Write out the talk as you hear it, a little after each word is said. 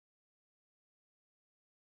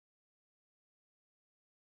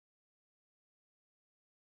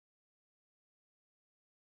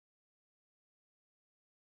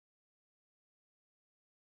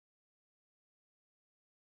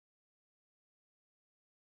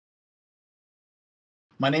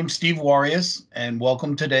My name's Steve Waryas, and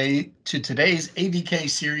welcome today to today's AVK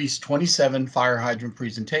Series 27 fire hydrant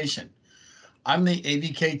presentation. I'm the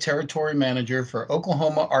AVK Territory Manager for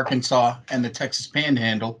Oklahoma, Arkansas, and the Texas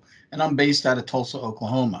Panhandle, and I'm based out of Tulsa,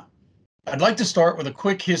 Oklahoma. I'd like to start with a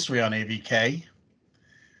quick history on AVK.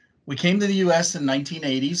 We came to the U.S. in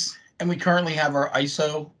 1980s, and we currently have our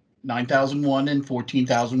ISO 9001 and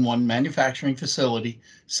 14001 manufacturing facility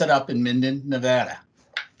set up in Minden, Nevada.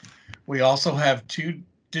 We also have two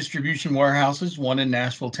distribution warehouses, one in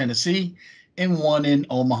Nashville, Tennessee, and one in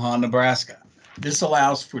Omaha, Nebraska. This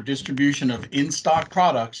allows for distribution of in-stock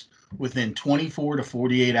products within 24 to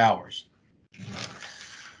 48 hours.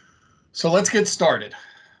 So let's get started.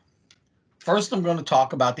 First, I'm going to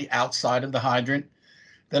talk about the outside of the hydrant,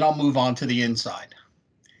 then I'll move on to the inside.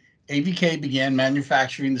 AVK began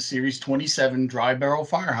manufacturing the Series 27 dry barrel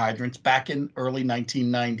fire hydrants back in early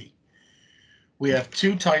 1990. We have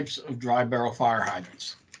two types of dry barrel fire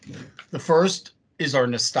hydrants. The first is our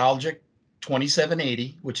nostalgic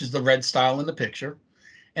 2780, which is the red style in the picture.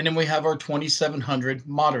 And then we have our 2700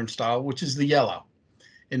 modern style, which is the yellow.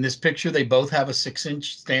 In this picture, they both have a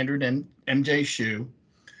 6-inch standard MJ shoe,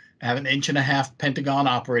 have an 1.5-inch Pentagon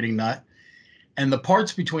operating nut, and the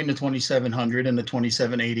parts between the 2700 and the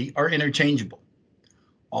 2780 are interchangeable.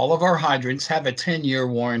 All of our hydrants have a 10-year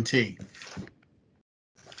warranty.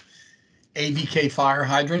 AVK fire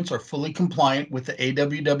hydrants are fully compliant with the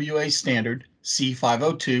AWWA standard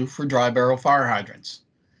C502 for dry barrel fire hydrants.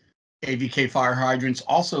 AVK fire hydrants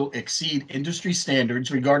also exceed industry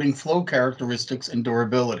standards regarding flow characteristics and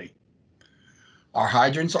durability. Our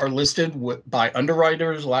hydrants are listed by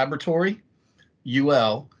Underwriters Laboratory,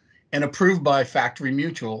 UL, and approved by Factory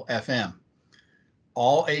Mutual, FM.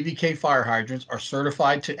 All AVK fire hydrants are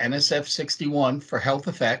certified to NSF 61 for health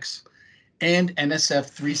effects and NSF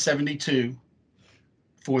 372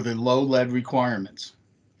 for the low lead requirements.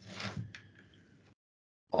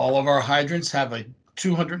 All of our hydrants have a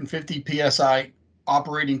 250 PSI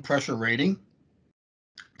operating pressure rating.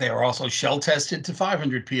 They are also shell tested to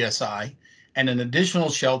 500 PSI, and an additional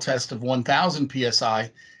shell test of 1000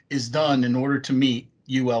 PSI is done in order to meet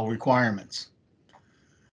UL requirements.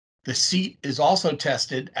 The seat is also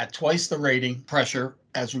tested at twice the rating pressure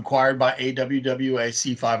as required by AWWA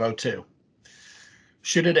C502.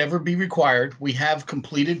 Should it ever be required, we have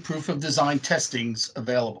completed proof of design testings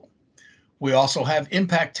available. We also have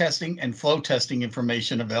impact testing and flow testing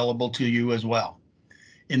information available to you as well.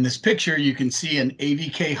 In this picture, you can see an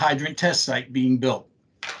AVK hydrant test site being built.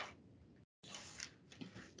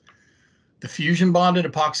 The fusion bonded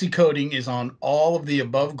epoxy coating is on all of the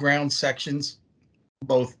above ground sections,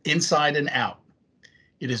 both inside and out.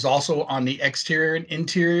 It is also on the exterior and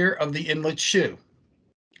interior of the inlet shoe.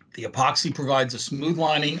 The epoxy provides a smooth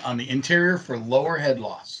lining on the interior for lower head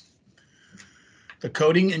loss. The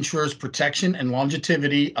coating ensures protection and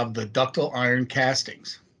longevity of the ductile iron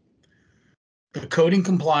castings. The coating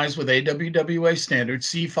complies with AWWA standard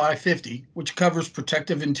C550, which covers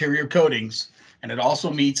protective interior coatings, and it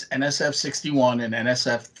also meets NSF 61 and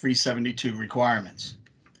NSF 372 requirements.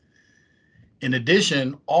 In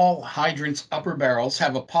addition, all hydrants' upper barrels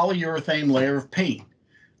have a polyurethane layer of paint.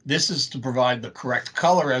 This is to provide the correct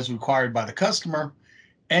color as required by the customer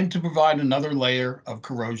and to provide another layer of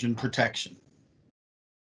corrosion protection.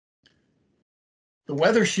 The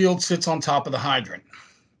weather shield sits on top of the hydrant.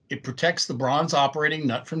 It protects the bronze operating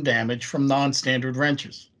nut from damage from non-standard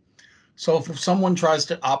wrenches. So if someone tries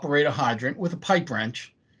to operate a hydrant with a pipe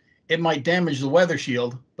wrench, it might damage the weather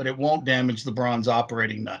shield, but it won't damage the bronze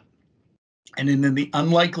operating nut. And in the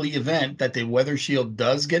unlikely event that the weather shield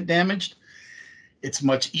does get damaged, it's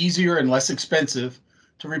much easier and less expensive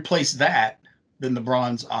to replace that than the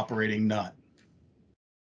bronze operating nut.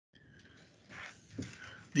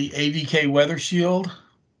 The AVK weather shield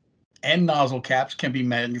and nozzle caps can be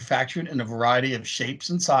manufactured in a variety of shapes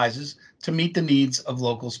and sizes to meet the needs of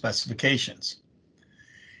local specifications.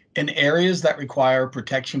 In areas that require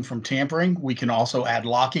protection from tampering, we can also add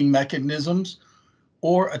locking mechanisms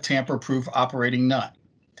or a tamper-proof operating nut.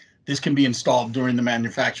 This can be installed during the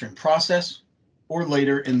manufacturing process or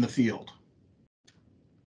later in the field.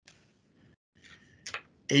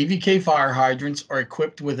 AVK fire hydrants are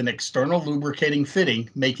equipped with an external lubricating fitting,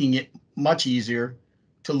 making it much easier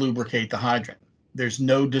to lubricate the hydrant. There's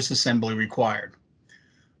no disassembly required.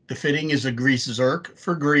 The fitting is a grease zerk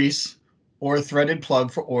for grease or a threaded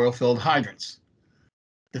plug for oil-filled hydrants.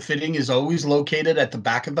 The fitting is always located at the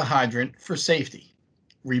back of the hydrant for safety.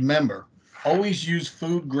 Remember, always use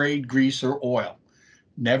food-grade grease or oil.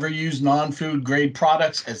 Never use non-food grade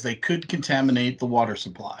products as they could contaminate the water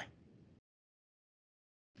supply.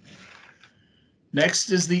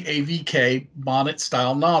 Next is the AVK bonnet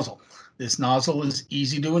style nozzle. This nozzle is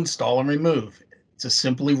easy to install and remove. It's a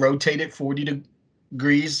simply rotate it 40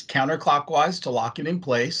 degrees counterclockwise to lock it in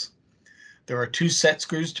place. There are 2 set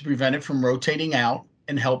screws to prevent it from rotating out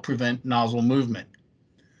and help prevent nozzle movement.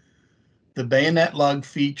 The bayonet lug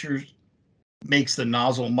features makes the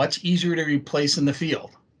nozzle much easier to replace in the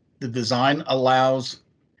field. The design allows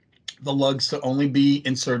the lugs to only be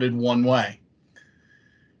inserted one way.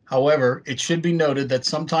 However, it should be noted that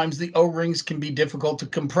sometimes the O-rings can be difficult to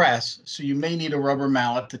compress, so you may need a rubber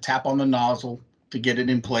mallet to tap on the nozzle to get it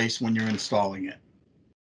in place when you're installing it.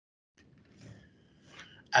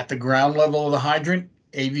 At the ground level of the hydrant,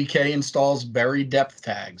 AVK installs bury depth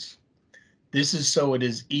tags. This is so it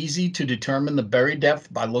is easy to determine the bury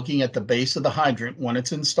depth by looking at the base of the hydrant when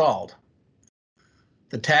it's installed.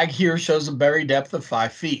 The tag here shows a bury depth of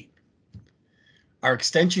 5 feet. Our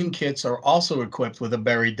extension kits are also equipped with a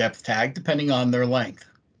bury depth tag depending on their length.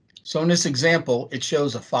 So in this example, it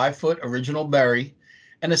shows a 5-foot original bury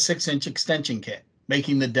and a 6-inch extension kit,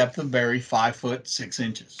 making the depth of bury 5 foot 6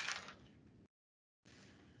 inches.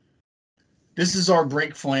 This is our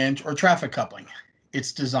brake flange or traffic coupling.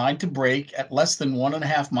 It's designed to brake at less than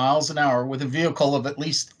 1.5 miles an hour with a vehicle of at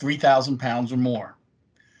least 3,000 pounds or more.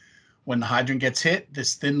 When the hydrant gets hit,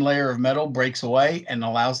 this thin layer of metal breaks away and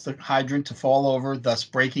allows the hydrant to fall over, thus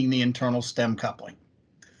breaking the internal stem coupling.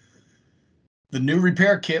 The new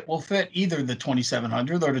repair kit will fit either the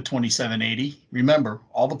 2700 or the 2780. Remember,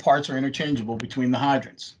 all the parts are interchangeable between the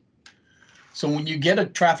hydrants. So when you get a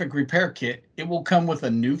traffic repair kit, it will come with a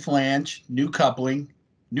new flange, new coupling,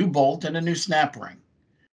 new bolt, and a new snap ring.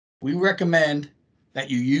 We recommend that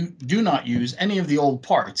you do not use any of the old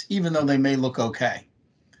parts, even though they may look okay.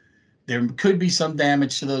 There could be some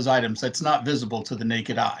damage to those items that's not visible to the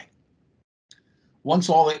naked eye. Once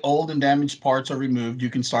all the old and damaged parts are removed, you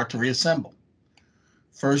can start to reassemble.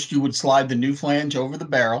 First, you would slide the new flange over the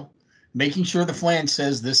barrel, making sure the flange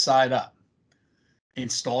says this side up.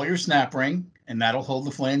 Install your snap ring, and that'll hold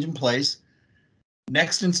the flange in place.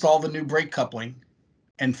 Next, install the new brake coupling,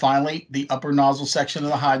 and finally, the upper nozzle section of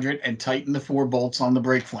the hydrant and tighten the 4 bolts on the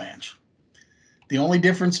brake flange. The only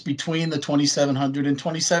difference between the 2700 and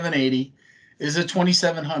 2780 is the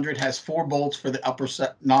 2700 has 4 bolts for the upper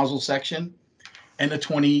nozzle section, and the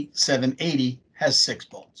 2780 has 6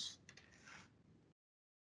 bolts.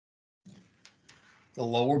 The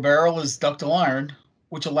lower barrel is ductile iron,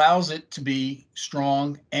 which allows it to be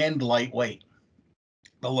strong and lightweight.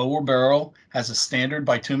 The lower barrel has a standard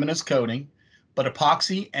bituminous coating, but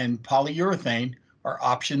epoxy and polyurethane are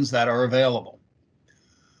options that are available.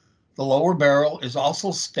 The lower barrel is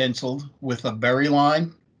also stenciled with a bury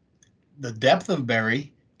line, the depth of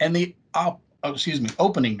bury, and the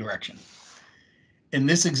opening direction. In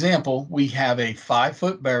this example, we have a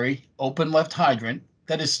 5-foot bury open left hydrant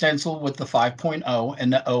that is stenciled with the 5.0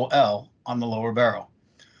 and the OL on the lower barrel.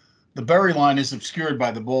 The bury line is obscured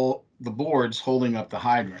by the boards holding up the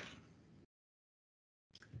hydrant.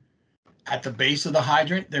 At the base of the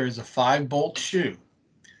hydrant, there is a 5-bolt shoe.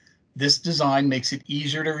 This design makes it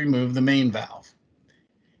easier to remove the main valve.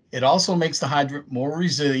 It also makes the hydrant more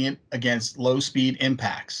resilient against low-speed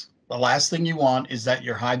impacts. The last thing you want is that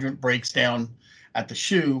your hydrant breaks down at the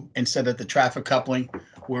shoe instead of the traffic coupling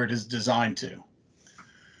where it is designed to.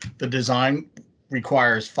 The design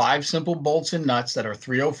requires 5 simple bolts and nuts that are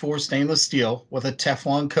 304 stainless steel with a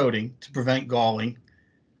Teflon coating to prevent galling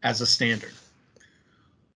as a standard.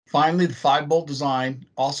 Finally, the 5-bolt design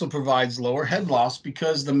also provides lower head loss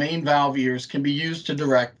because the main valve ears can be used to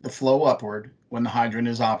direct the flow upward when the hydrant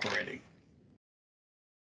is operating.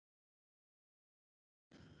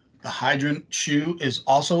 The hydrant shoe is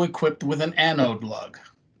also equipped with an anode lug.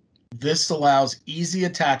 This allows easy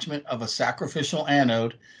attachment of a sacrificial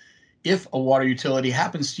anode if a water utility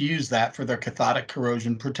happens to use that for their cathodic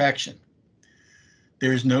corrosion protection.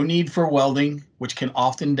 There is no need for welding, which can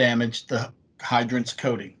often damage the hydrant's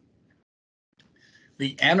coating.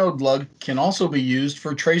 The anode lug can also be used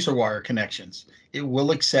for tracer wire connections. It will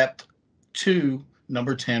accept 2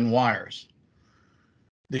 number 10 wires.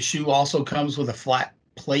 The shoe also comes with a flat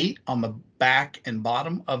plate on the back and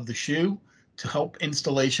bottom of the shoe to help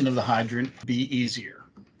installation of the hydrant be easier.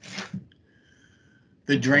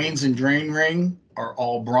 The drains and drain ring are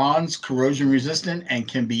all bronze, corrosion resistant, and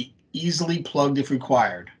can be easily plugged if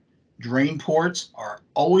required. Drain ports are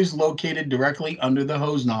always located directly under the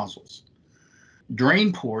hose nozzles.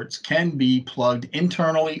 Drain ports can be plugged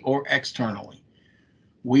internally or externally.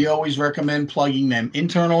 We always recommend plugging them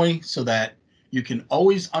internally so that you can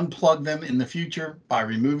always unplug them in the future by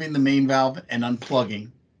removing the main valve and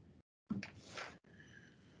unplugging.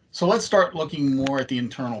 So let's start looking more at the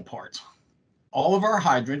internal parts. All of our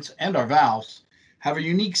hydrants and our valves have a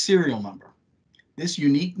unique serial number. This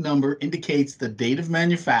unique number indicates the date of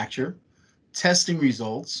manufacture, testing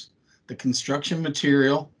results, the construction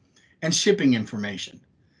material, and shipping information.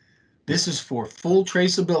 This is for full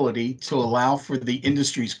traceability to allow for the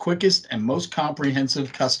industry's quickest and most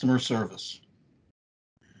comprehensive customer service.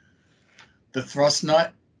 The thrust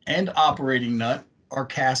nut and operating nut are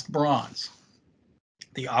cast bronze.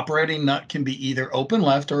 The operating nut can be either open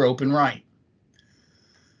left or open right.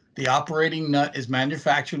 The operating nut is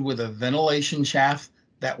manufactured with a ventilation shaft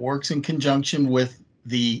that works in conjunction with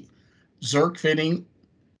the Zerk fitting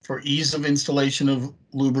for ease of installation of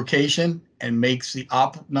lubrication and makes the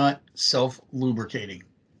op nut self-lubricating.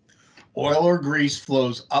 Oil or grease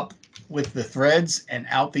flows up with the threads and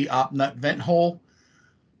out the op nut vent hole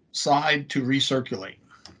side to recirculate.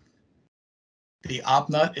 The op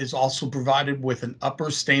nut is also provided with an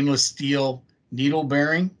upper stainless steel needle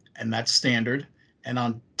bearing, and that's standard, and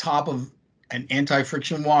on top of an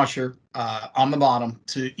anti-friction washer on the bottom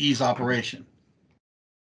to ease operation.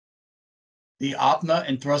 The op nut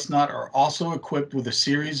and thrust nut are also equipped with a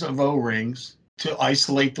series of O-rings to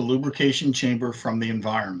isolate the lubrication chamber from the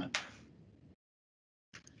environment.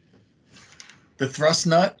 The thrust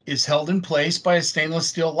nut is held in place by a stainless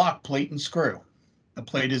steel lock plate and screw. The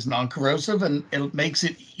plate is non-corrosive and it makes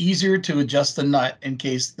it easier to adjust the nut in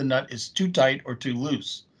case the nut is too tight or too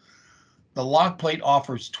loose. The lock plate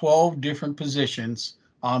offers 12 different positions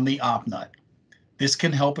on the op nut. This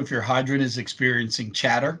can help if your hydrant is experiencing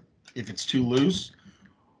chatter, if it's too loose,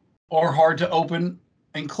 or hard to open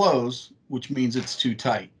and close, which means it's too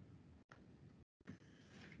tight.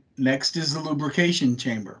 Next is the lubrication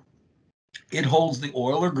chamber. It holds the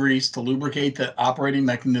oil or grease to lubricate the operating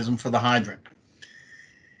mechanism for the hydrant.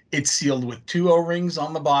 It's sealed with 2 O-rings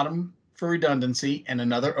on the bottom for redundancy and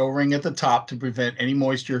another O-ring at the top to prevent any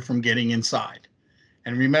moisture from getting inside.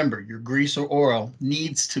 And remember, your grease or oil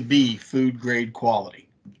needs to be food grade quality.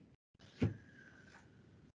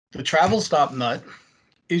 The travel stop nut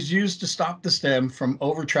is used to stop the stem from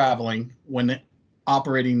over traveling when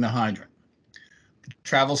operating the hydrant. The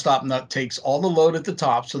travel stop nut takes all the load at the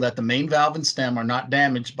top so that the main valve and stem are not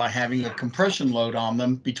damaged by having a compression load on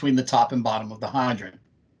them between the top and bottom of the hydrant.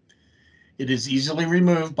 It is easily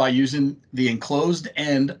removed by using the enclosed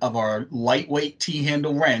end of our lightweight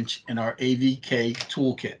T-handle wrench in our AVK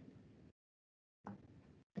toolkit.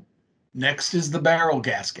 Next is the barrel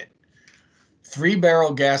gasket. 3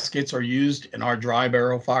 barrel gaskets are used in our dry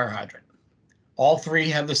barrel fire hydrant. All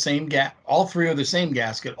three are the same gasket. All 3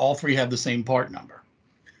 have the same part number.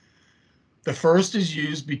 The first is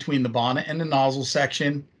used between the bonnet and the nozzle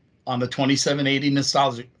section on the 2780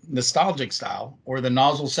 nostalgic style, or the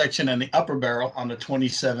nozzle section and the upper barrel on the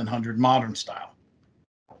 2700 modern style.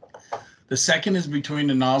 The second is between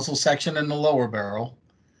the nozzle section and the lower barrel,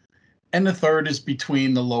 and the third is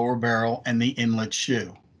between the lower barrel and the inlet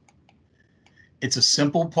shoe. It's a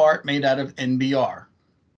simple part made out of NBR.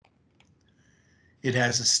 It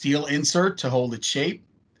has a steel insert to hold its shape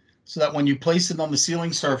so that when you place it on the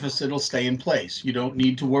sealing surface, it'll stay in place. You don't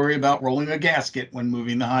need to worry about rolling a gasket when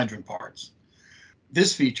moving the hydrant parts.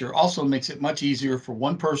 This feature also makes it much easier for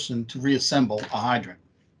one person to reassemble a hydrant.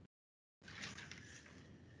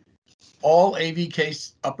 All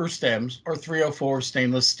AVK upper stems are 304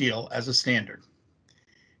 stainless steel as a standard.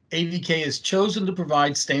 AVK has chosen to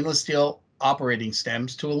provide stainless steel operating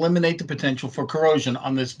stems to eliminate the potential for corrosion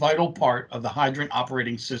on this vital part of the hydrant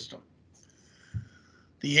operating system.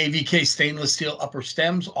 The AVK stainless steel upper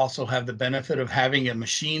stems also have the benefit of having a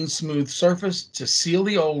machine smooth surface to seal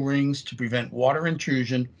the O-rings to prevent water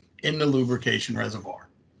intrusion in the lubrication reservoir.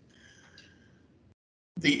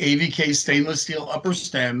 The AVK stainless steel upper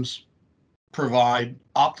stems provide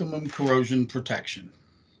optimum corrosion protection.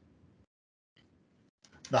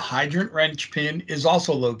 The hydrant wrench pin is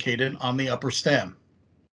also located on the upper stem.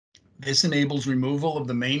 This enables removal of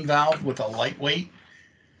the main valve with a lightweight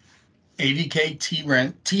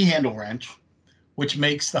AVK T-handle wrench, which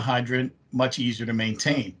makes the hydrant much easier to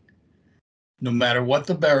maintain. No matter what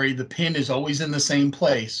the bury, the pin is always in the same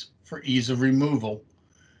place for ease of removal,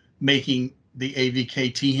 making the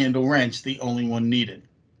AVK T-handle wrench the only one needed.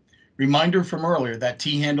 Reminder from earlier that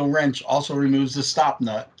T-handle wrench also removes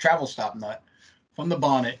the travel stop nut, from the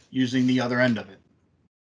bonnet using the other end of it.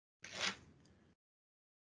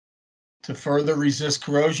 To further resist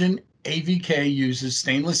corrosion, AVK uses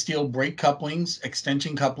stainless steel brake couplings,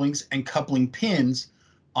 extension couplings, and coupling pins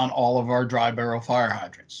on all of our dry barrel fire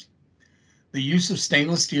hydrants. The use of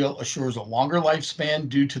stainless steel assures a longer lifespan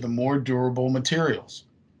due to the more durable materials.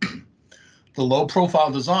 The low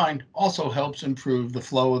profile design also helps improve the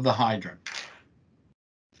flow of the hydrant.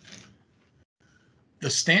 The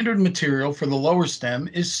standard material for the lower stem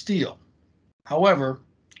is steel. However,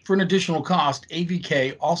 for an additional cost,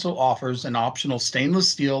 AVK also offers an optional stainless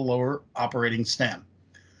steel lower operating stem.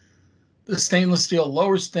 The stainless steel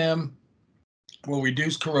lower stem will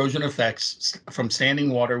reduce corrosion effects from standing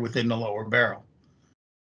water within the lower barrel.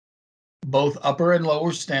 Both upper and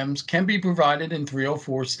lower stems can be provided in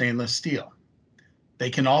 304 stainless steel. They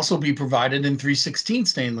can also be provided in 316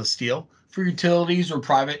 stainless steel for utilities or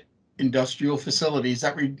private industrial facilities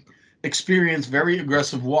that experience very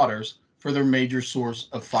aggressive waters for their major source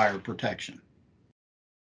of fire protection.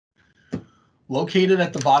 Located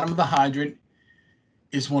at the bottom of the hydrant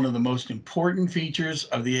is one of the most important features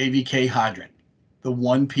of the AVK hydrant, the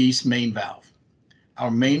one-piece main valve.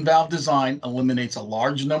 Our main valve design eliminates a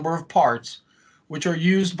large number of parts which are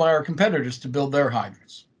used by our competitors to build their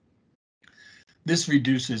hydrants. This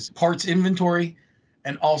reduces parts inventory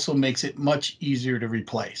and also makes it much easier to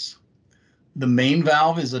replace. The main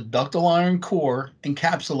valve is a ductile iron core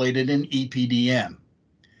encapsulated in EPDM.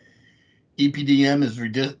 EPDM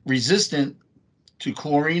is resistant to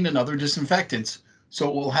chlorine and other disinfectants, so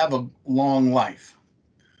it will have a long life.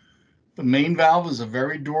 The main valve is a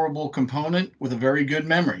very durable component with a very good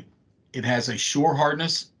memory. It has a shore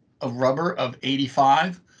hardness of rubber of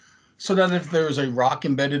 85, so that if there is a rock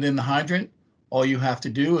embedded in the hydrant, all you have to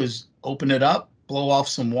do is open it up, blow off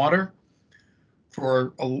some water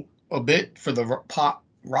for a bit for the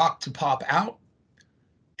rock to pop out,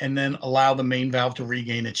 and then allow the main valve to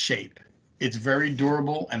regain its shape. It's very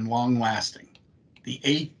durable and long-lasting.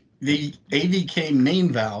 The AVK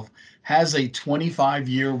main valve has a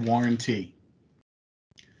 25-year warranty.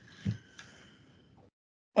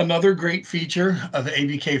 Another great feature of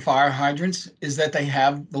AVK fire hydrants is that they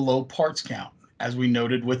have the low parts count, as we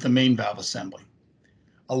noted with the main valve assembly.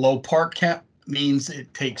 A low part count means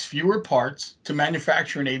it takes fewer parts to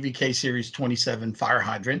manufacture an AVK Series 27 fire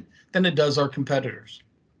hydrant than it does our competitors.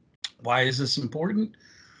 Why is this important?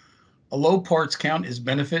 A low parts count is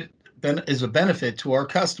a benefit to our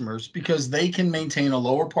customers because they can maintain a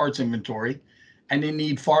lower parts inventory and they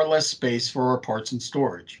need far less space for our parts and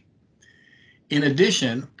storage. In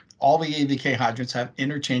addition, all the AVK hydrants have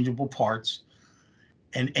interchangeable parts,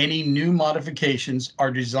 and any new modifications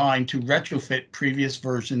are designed to retrofit previous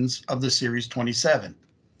versions of the Series 27.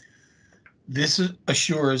 This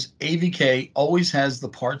assures AVK always has the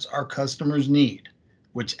parts our customers need,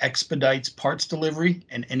 which expedites parts delivery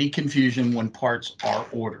and any confusion when parts are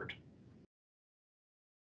ordered.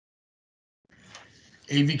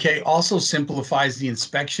 AVK also simplifies the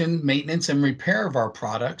inspection, maintenance, and repair of our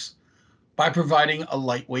products by providing a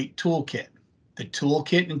lightweight toolkit. The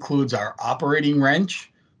toolkit includes our operating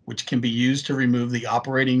wrench, which can be used to remove the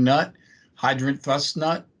operating nut, hydrant thrust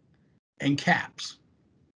nut, and caps.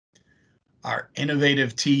 Our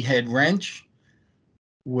innovative T-head wrench,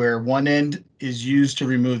 where one end is used to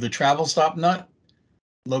remove the travel stop nut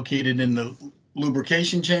located in the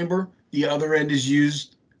lubrication chamber. The other end is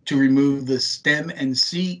used to remove the stem and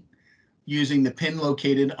seat using the pin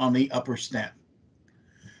located on the upper stem.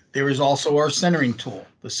 There is also our centering tool.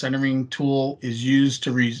 The centering tool is used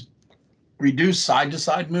to reduce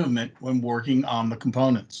side-to-side movement when working on the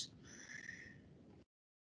components.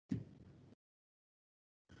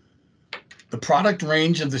 The product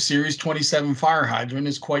range of the Series 27 fire hydrant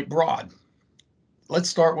is quite broad. Let's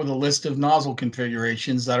start with a list of nozzle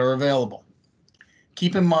configurations that are available.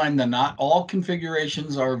 Keep in mind that not all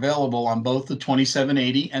configurations are available on both the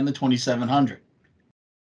 2780 and the 2700.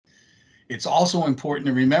 It's also important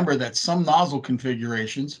to remember that some nozzle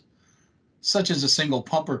configurations, such as a single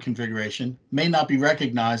pumper configuration, may not be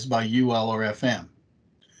recognized by UL or FM.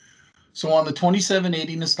 So on the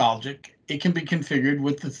 2780 Nostalgic, it can be configured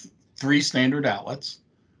with the 3 standard outlets,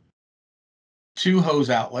 2 hose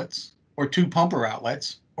outlets, or 2 pumper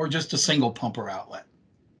outlets, or just a single pumper outlet.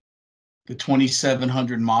 The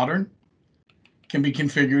 2700 Modern can be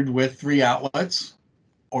configured with 3 outlets,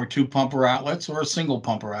 or 2 pumper outlets, or a single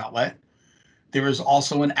pumper outlet. There is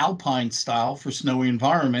also an Alpine style for snowy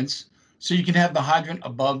environments, so you can have the hydrant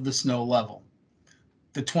above the snow level.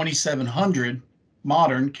 The 2700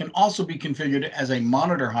 Modern can also be configured as a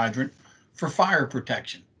monitor hydrant for fire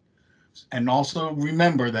protection. And also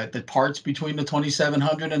remember that the parts between the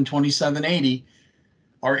 2700 and 2780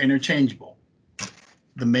 are interchangeable.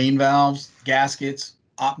 The main valves, gaskets,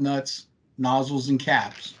 op nuts, nozzles, and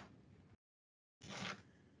caps.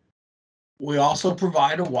 We also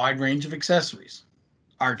provide a wide range of accessories.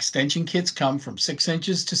 Our extension kits come from 6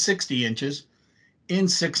 inches to 60 inches in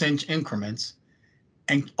 6-inch increments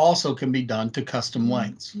and also can be done to custom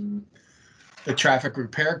lengths. The traffic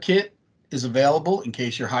repair kit is available in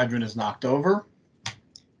case your hydrant is knocked over.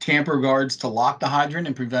 tamper guards to lock the hydrant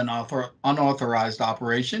and prevent unauthorized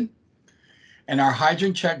operation, and our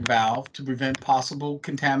hydrant check valve to prevent possible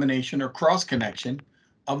contamination or cross connection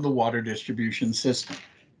of the water distribution system.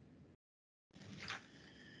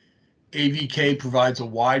 AVK provides a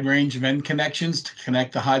wide range of end connections to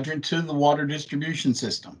connect the hydrant to the water distribution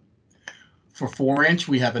system. For 4-inch,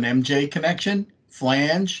 we have an MJ connection,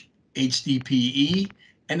 flange, HDPE,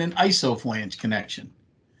 and an ISO flange connection.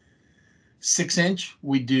 6-inch,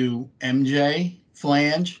 we do MJ,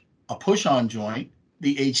 flange, a push-on joint,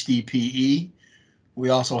 the HDPE. We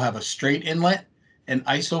also have a straight inlet, an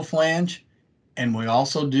ISO flange, and we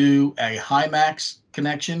also do a Hymax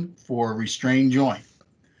connection for a restrained joint.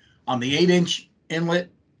 On the 8-inch inlet,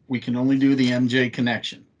 we can only do the MJ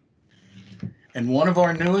connection. And one of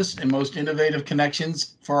our newest and most innovative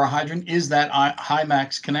connections for our hydrant is that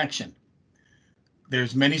Hymax connection.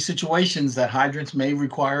 There's many situations that hydrants may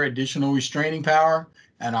require additional restraining power,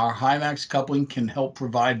 and our Hymax coupling can help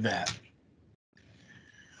provide that.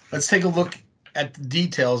 Let's take a look at the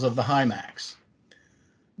details of the Hymax.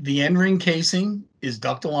 The end ring casing is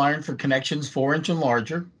ductile iron for connections 4-inch and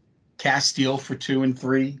larger, cast steel for 2 and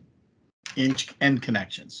 3-inch end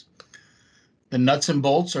connections. The nuts and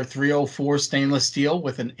bolts are 304 stainless steel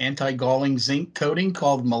with an anti-galling zinc coating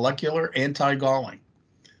called molecular anti-galling.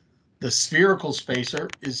 The spherical spacer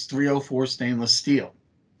is 304 stainless steel.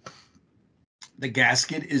 The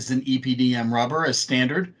gasket is an EPDM rubber as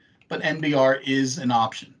standard, but NBR is an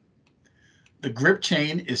option. The grip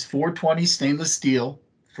chain is 420 stainless steel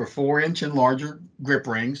for 4-inch and larger grip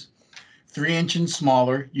rings. 3-inch and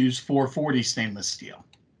smaller use 440 stainless steel.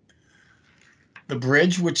 The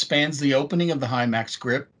bridge, which spans the opening of the Hymax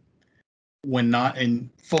grip when not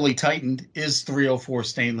fully tightened, is 304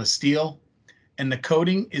 stainless steel, and the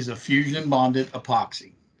coating is a fusion bonded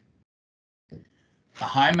epoxy. The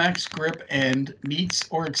Hymax grip end meets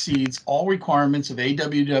or exceeds all requirements of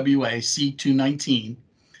AWWA C219,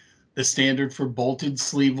 the standard for bolted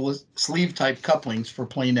sleeve type couplings for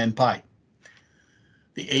plain end pipe.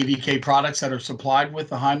 The AVK products that are supplied with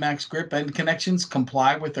the Hymax grip end connections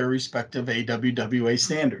comply with their respective AWWA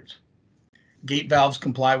standards. Gate valves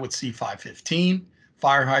comply with C515,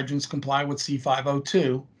 fire hydrants comply with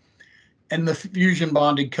C502, and the fusion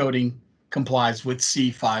bonded coating complies with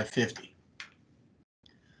C550.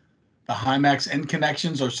 The Hymax end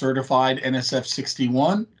connections are certified NSF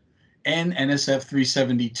 61 and NSF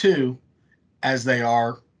 372, as they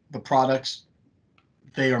are the products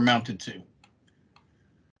they are mounted to.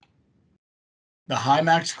 The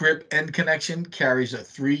Hymax grip end connection carries a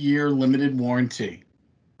 3-year limited warranty.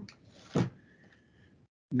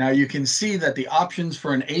 Now you can see that the options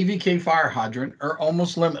for an AVK fire hydrant are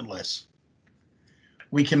almost limitless.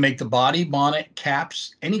 We can make the body, bonnet,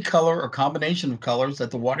 caps, any color or combination of colors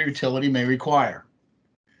that the water utility may require.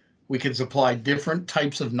 We can supply different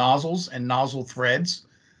types of nozzles and nozzle threads,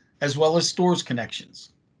 as well as stores connections.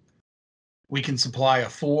 We can supply a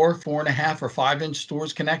 4, 4.5, or 5-inch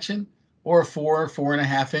stores connection, or a 4 or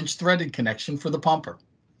 4.5-inch threaded connection for the pumper.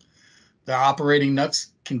 The operating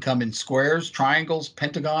nuts can come in squares, triangles,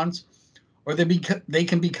 pentagons, or they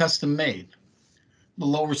can be custom made. The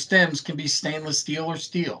lower stems can be stainless steel or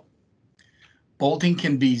steel. Bolting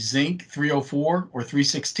can be zinc 304 or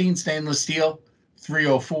 316 stainless steel.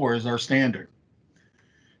 304 is our standard.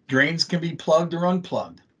 Drains can be plugged or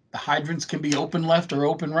unplugged. The hydrants can be open left or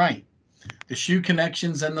open right. The shoe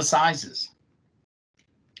connections and the sizes.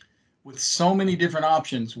 With so many different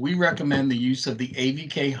options, we recommend the use of the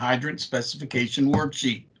AVK hydrant specification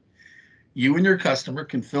worksheet. You and your customer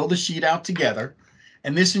can fill the sheet out together,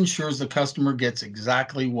 and this ensures the customer gets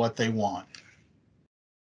exactly what they want.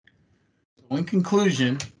 So in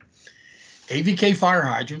conclusion, AVK fire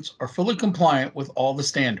hydrants are fully compliant with all the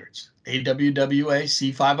standards: AWWA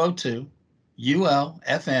C502, UL,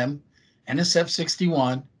 FM, NSF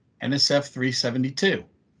 61, NSF 372.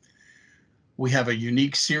 We have a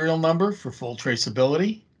unique serial number for full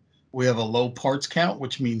traceability. We have a low parts count,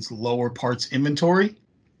 which means lower parts inventory.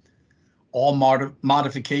 All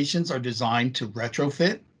modifications are designed to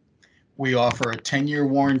retrofit. We offer a 10-year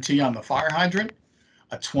warranty on the fire hydrant,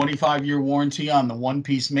 a 25-year warranty on the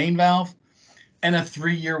one-piece main valve, and a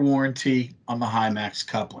 3-year warranty on the Hymax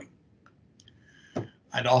coupling.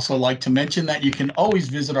 I'd also like to mention that you can always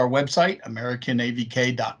visit our website,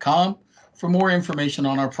 AmericanAVK.com, for more information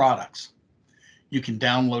on our products. You can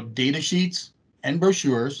download data sheets and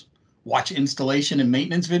brochures, watch installation and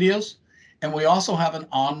maintenance videos, and we also have an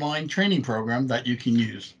online training program that you can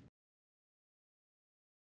use.